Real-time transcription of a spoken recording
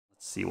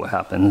See what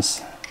happens.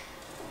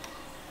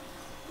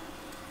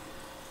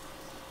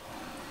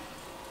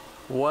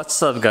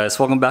 What's up guys,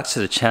 welcome back to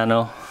the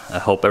channel. I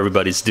hope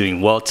everybody's doing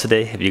well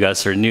today. If you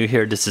guys are new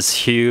here, this is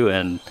Hugh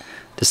and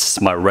this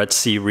is my Red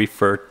Sea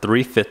Reefer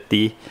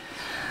 350.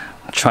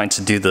 I'm trying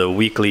to do the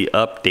weekly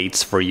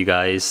updates for you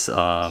guys.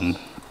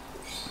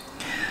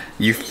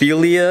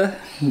 Euphilia,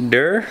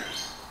 they're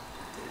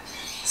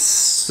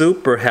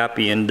super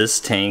happy in this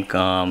tank.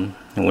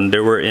 When they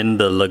were in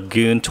the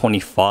Lagoon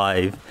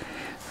 25,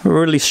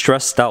 really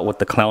stressed out with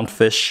the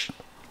clownfish,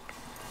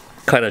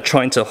 kind of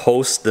trying to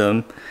host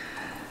them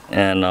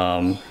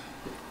and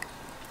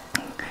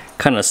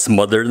kind of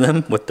smother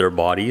them with their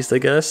bodies, I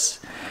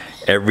guess,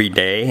 every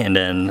day. And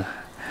then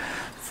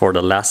for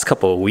the last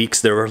couple of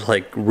weeks they were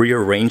like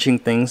rearranging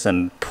things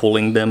and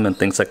pulling them and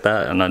things like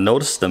that, and I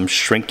noticed them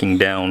shrinking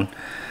down,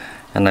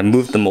 and I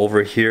moved them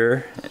over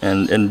here.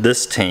 And in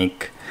this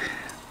tank,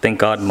 thank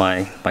God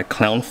my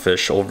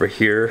clownfish over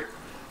here,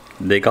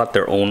 they got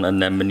their own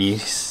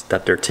anemones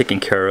that they're taking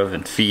care of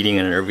and feeding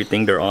and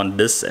everything. They're on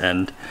this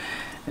end,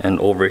 and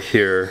over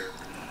here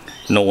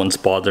no one's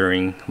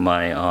bothering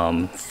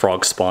my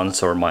frog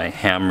spawns or my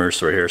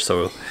hammers right here.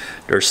 So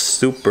they're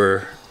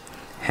super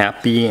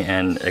happy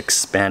and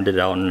expanded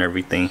out and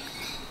everything.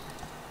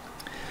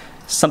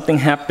 Something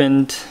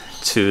happened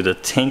to the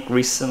tank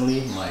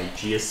recently. My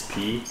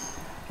GSP,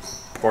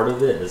 part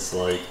of it is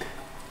like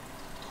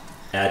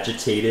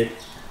agitated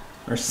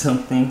or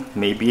something.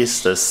 Maybe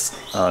it's this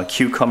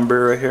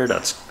cucumber right here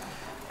that's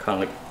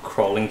kind of like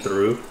crawling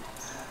through,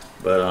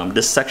 but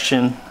this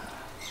section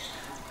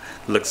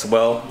looks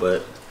well,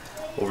 but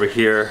over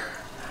here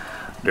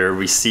they're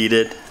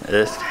reseeded.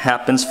 It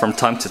happens from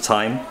time to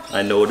time.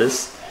 I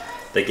notice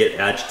they get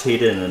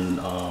agitated and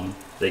then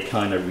they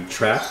kind of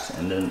retract,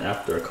 and then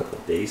after a couple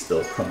of days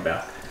they'll come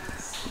back.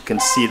 You can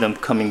see them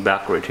coming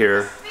back right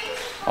here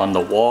on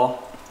the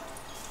wall,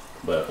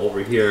 but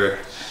over here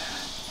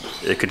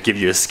it could give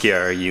you a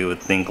scare. You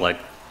would think like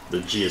the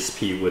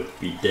GSP would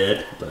be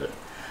dead, but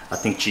I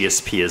think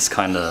GSP is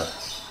kind of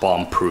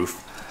bomb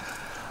proof.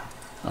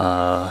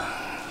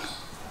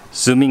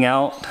 Zooming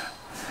out,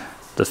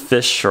 the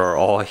fish are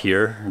all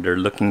here. They're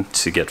looking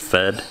to get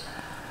fed.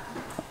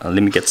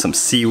 Let me get some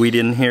seaweed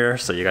in here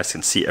so you guys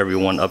can see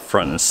everyone up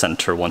front and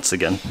center once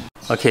again.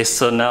 Okay,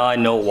 so now I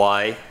know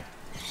why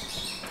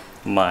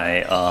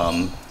my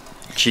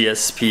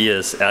GSP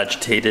is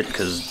agitated,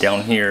 because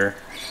down here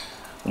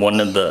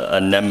one of the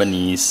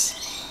anemones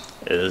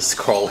is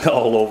crawling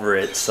all over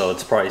it, so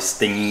it's probably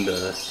stinging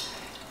the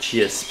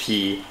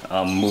GSP,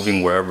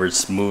 moving wherever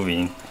it's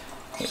moving.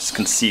 You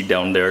can see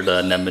down there the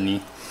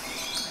anemone.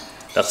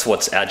 That's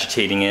what's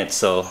agitating it.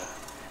 So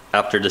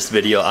after this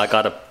video I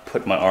gotta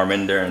put my arm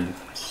in there and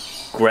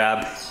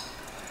grab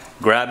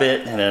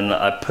it, and then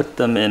I put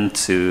them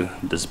into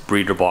this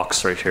breeder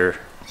box right here.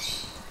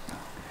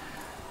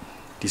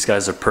 These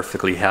guys are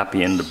perfectly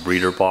happy in the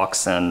breeder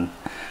box, and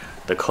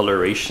the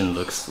coloration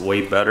looks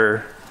way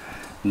better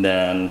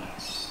than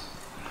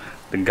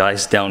the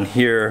guys down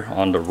here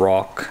on the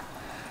rock.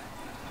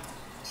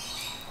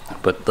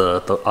 But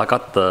I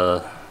got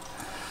the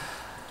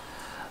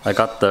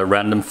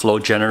random flow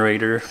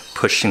generator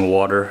pushing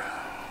water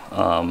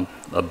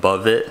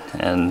above it,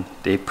 and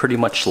they pretty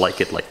much like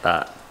it like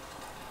that.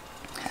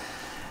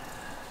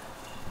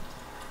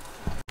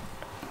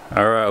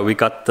 Alright, we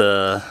got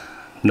the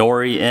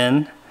nori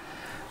in.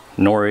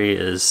 Nori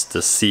is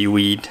the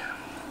seaweed.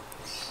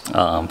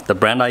 The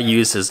brand I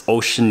use is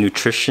Ocean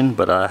Nutrition,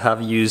 but I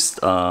have used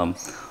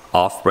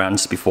off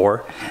brands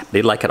before.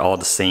 They like it all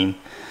the same.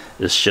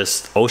 It's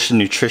just Ocean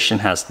Nutrition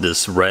has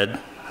this red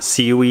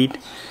seaweed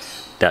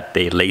that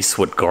they lace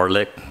with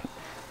garlic.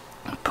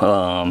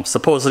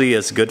 Supposedly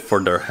it's good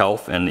for their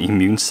health and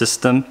immune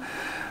system,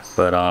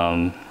 but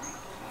I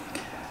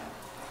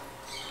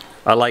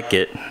like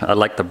it. I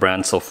like the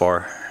brand so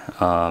far.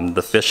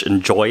 The fish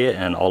enjoy it,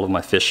 and all of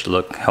my fish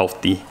look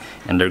healthy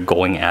and they're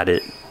going at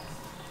it.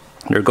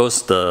 There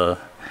goes the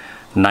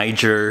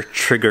Niger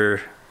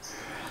trigger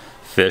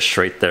fish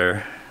right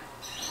there.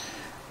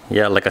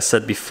 Yeah, like I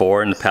said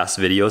before in the past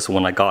videos,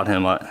 when I got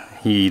him,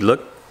 he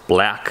looked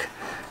black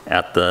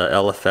at the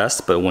LFS,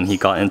 but when he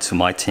got into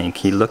my tank,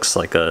 he looks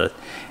like a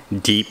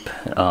deep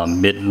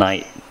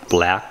midnight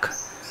black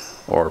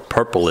or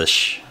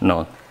purplish,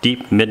 no,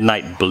 deep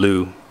midnight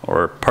blue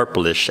or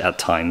purplish at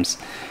times.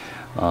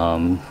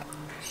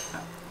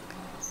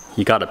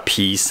 He got a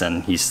piece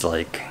and he's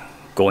like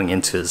going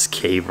into his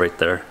cave right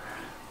there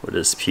with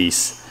his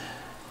piece.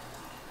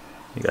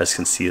 You guys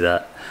can see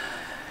that.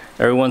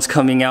 Everyone's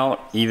coming out,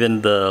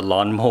 even the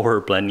lawnmower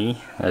Blenny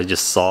I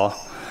just saw.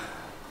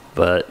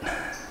 But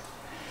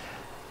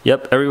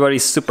yep,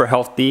 everybody's super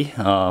healthy.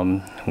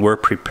 We're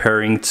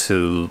preparing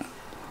to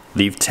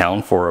leave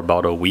town for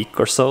about a week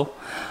or so,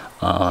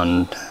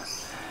 and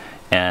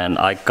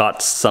I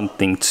got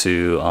something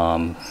to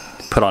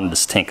put on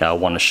this tank I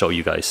want to show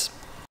you guys.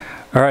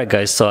 Alright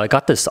guys, so I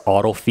got this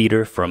auto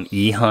feeder from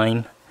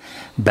Ehiem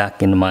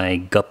back in my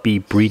guppy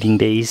breeding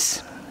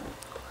days,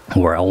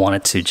 where I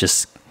wanted to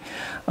just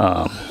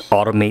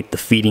automate the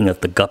feeding of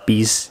the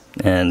guppies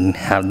and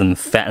have them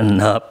fatten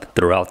up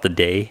throughout the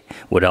day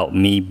without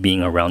me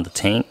being around the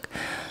tank.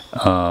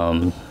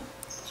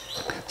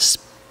 It's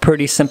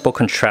pretty simple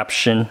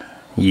contraption.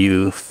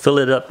 You fill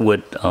it up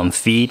with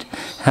feed.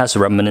 It has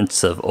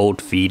remnants of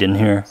old feed in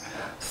here,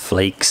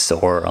 flakes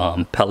or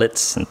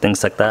pellets and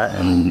things like that,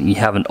 and you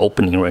have an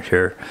opening right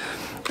here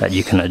that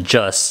you can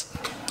adjust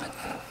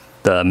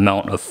the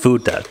amount of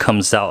food that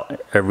comes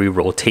out every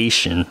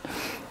rotation.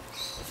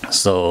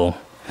 So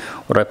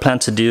what I plan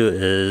to do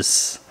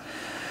is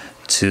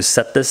to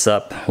set this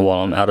up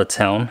while I'm out of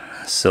town,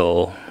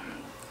 so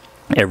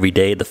every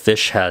day the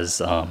fish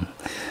has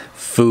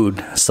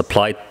food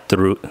supplied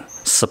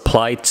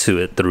to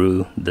it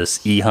through this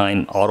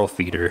Ehiem auto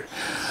feeder.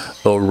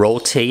 It'll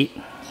rotate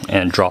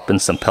and drop in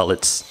some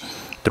pellets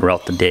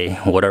throughout the day,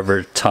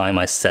 whatever time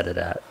I set it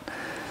at.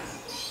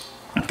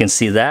 You can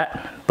see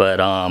that, but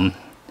I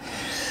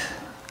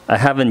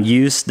haven't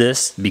used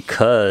this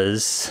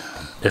because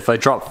if I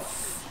drop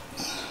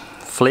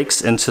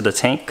flakes into the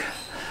tank,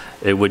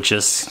 it would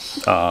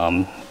just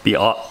be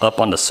up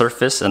on the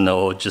surface and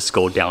it'll just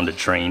go down the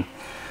drain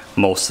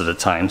most of the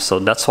time. So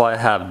that's why I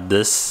have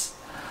this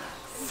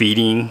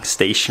feeding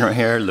station right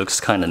here. It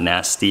looks kind of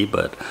nasty,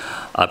 but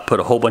I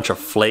put a whole bunch of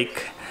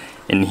flake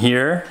in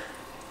here.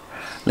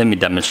 Let me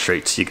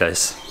demonstrate to you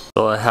guys.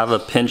 So I have a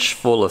pinch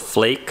full of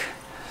flake,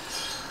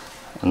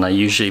 and I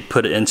usually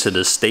put it into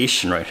the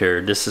station right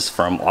here. This is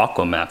from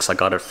Aquamax. I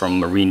got it from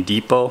Marine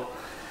Depot.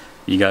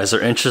 If you guys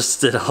are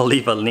interested, I'll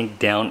leave a link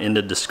down in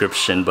the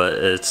description, but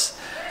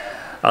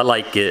I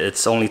like it.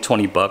 It's only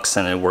 20 bucks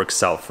and it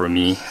works out for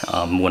me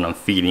when I'm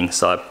feeding.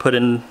 So I put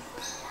in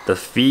the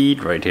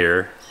feed right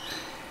here,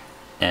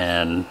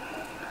 and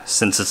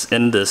since it's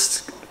in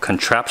this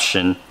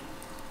contraption,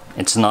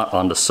 it's not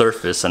on the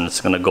surface and it's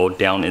gonna go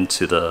down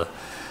into the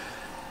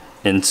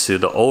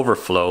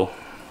overflow.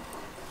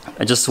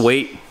 I just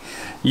wait.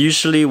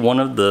 Usually one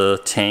of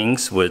the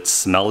tanks would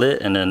smell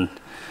it and then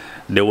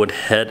they would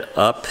head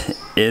up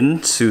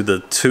into the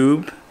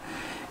tube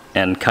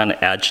and kind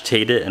of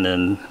agitate it, and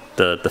then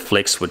the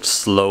flakes would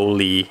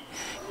slowly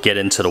get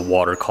into the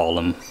water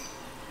column.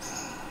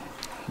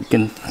 You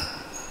can,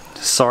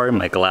 sorry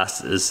my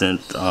glass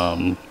isn't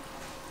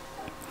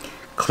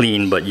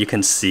clean, but you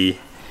can see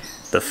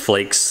the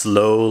flakes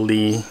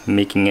slowly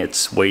making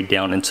its way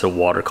down into the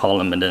water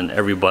column, and then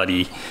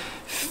everybody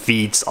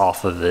feeds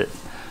off of it.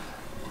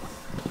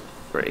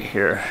 Right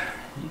here,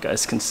 you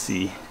guys can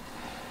see.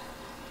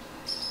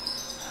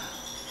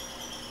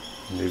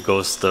 There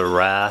goes the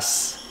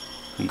wrasse.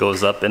 It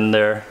goes up in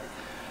there.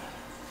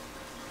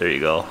 There you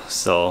go.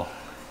 So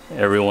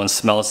everyone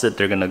smells it.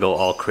 They're gonna go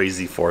all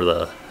crazy for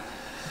the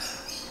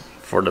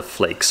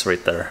flakes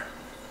right there.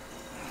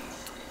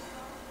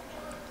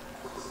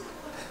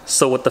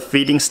 So with the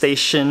feeding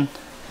station,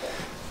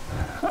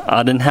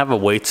 I didn't have a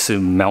way to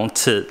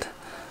mount it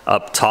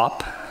up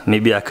top.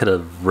 Maybe I could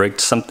have rigged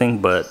something,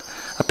 but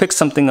I picked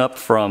something up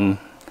from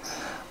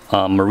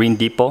Marine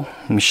Depot.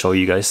 Let me show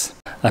you guys.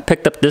 I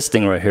picked up this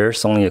thing right here.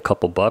 It's only a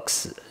couple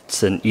bucks.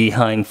 It's an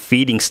Ehiem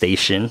feeding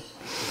station.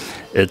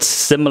 It's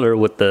similar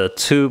with the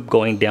tube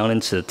going down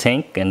into the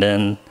tank, and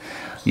then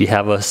you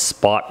have a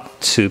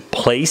spot to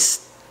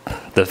place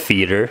the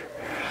feeder.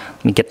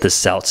 Let me get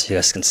this out so you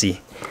guys can see.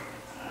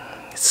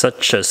 It's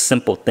such a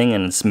simple thing,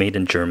 and it's made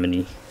in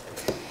Germany.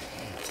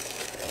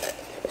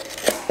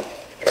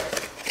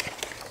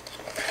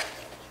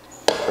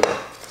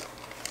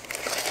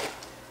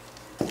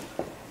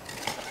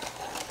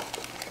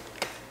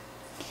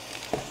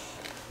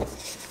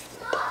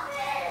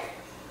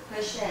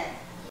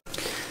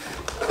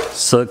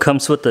 So it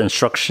comes with the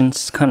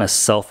instructions, kind of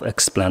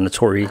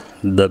self-explanatory.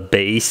 The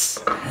base,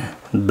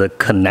 the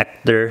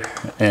connector,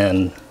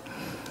 and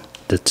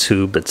the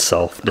tube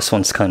itself. This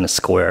one's kind of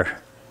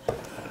square.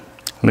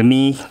 Let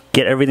me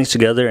get everything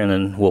together and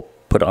then we'll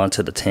put it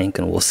onto the tank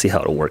and we'll see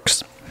how it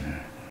works.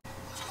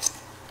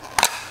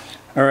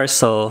 Alright,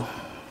 so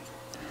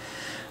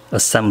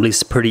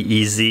assembly's pretty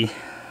easy.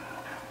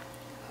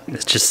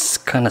 It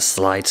just kind of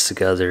slides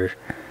together.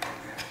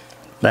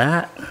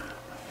 That.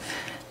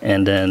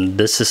 And then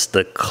this is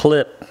the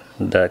clip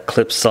that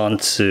clips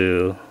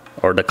onto,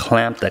 or the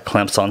clamp that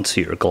clamps onto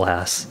your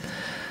glass.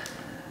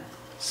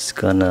 It's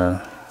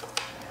gonna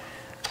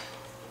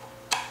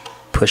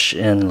push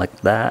in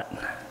like that.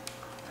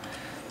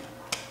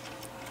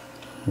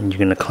 And you're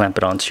gonna clamp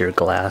it onto your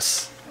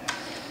glass.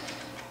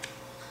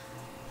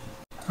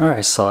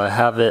 Alright, so I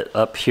have it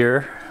up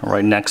here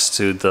right next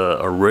to the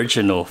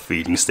original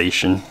feeding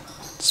station.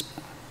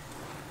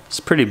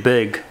 It's pretty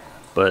big,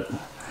 but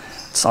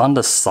it's on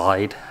the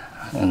side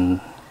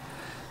and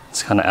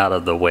it's kind of out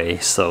of the way.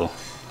 So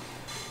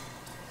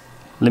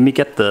let me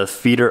get the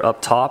feeder up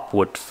top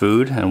with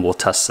food and we'll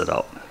test it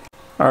out.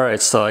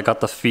 Alright, so I got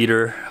the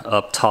feeder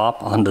up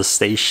top on the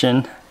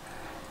station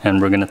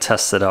and we're gonna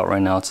test it out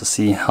right now to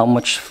see how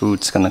much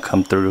food's gonna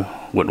come through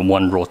with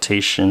one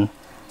rotation.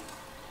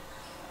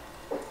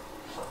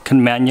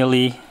 Can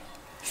manually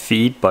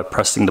feed by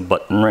pressing the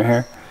button right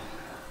here.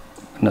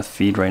 I'm gonna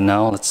feed right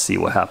now. Let's see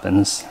what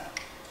happens.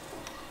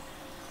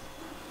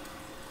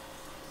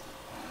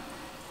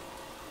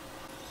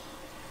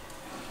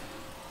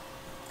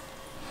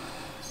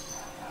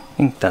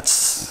 I think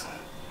that's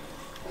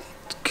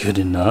good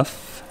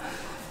enough,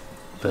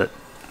 but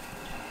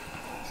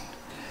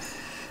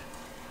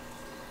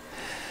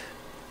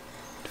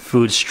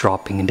food's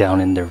dropping down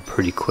in there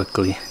pretty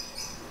quickly.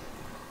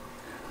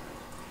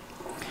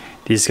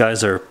 These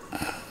guys are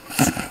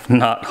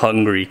not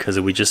hungry because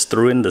we just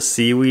threw in the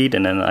seaweed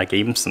and then I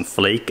gave them some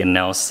flake and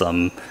now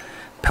some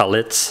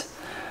pellets.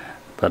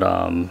 But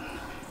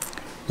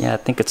yeah, I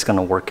think it's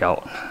gonna work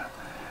out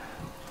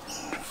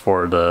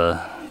for the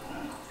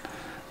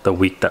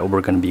week that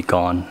we're gonna be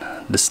gone.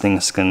 This thing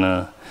is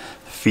gonna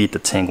feed the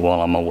tank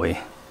while I'm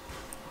away.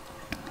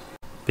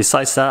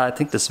 Besides that, I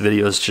think this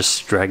video is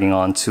just dragging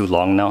on too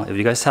long now. If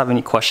you guys have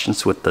any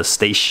questions with the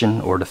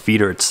station or the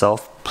feeder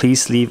itself,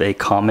 please leave a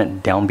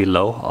comment down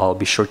below. I'll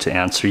be sure to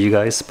answer you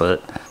guys,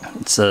 but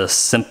it's a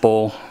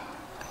simple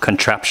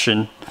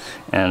contraption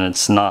and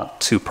it's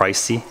not too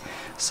pricey.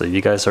 So if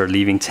you guys are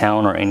leaving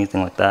town or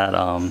anything like that,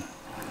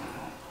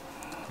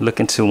 look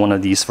into one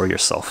of these for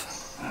yourself.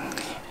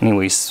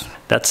 Anyways,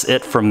 that's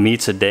it from me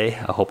today.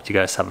 I hope you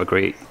guys have a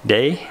great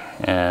day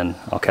and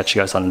I'll catch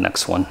you guys on the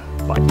next one.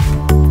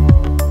 Bye.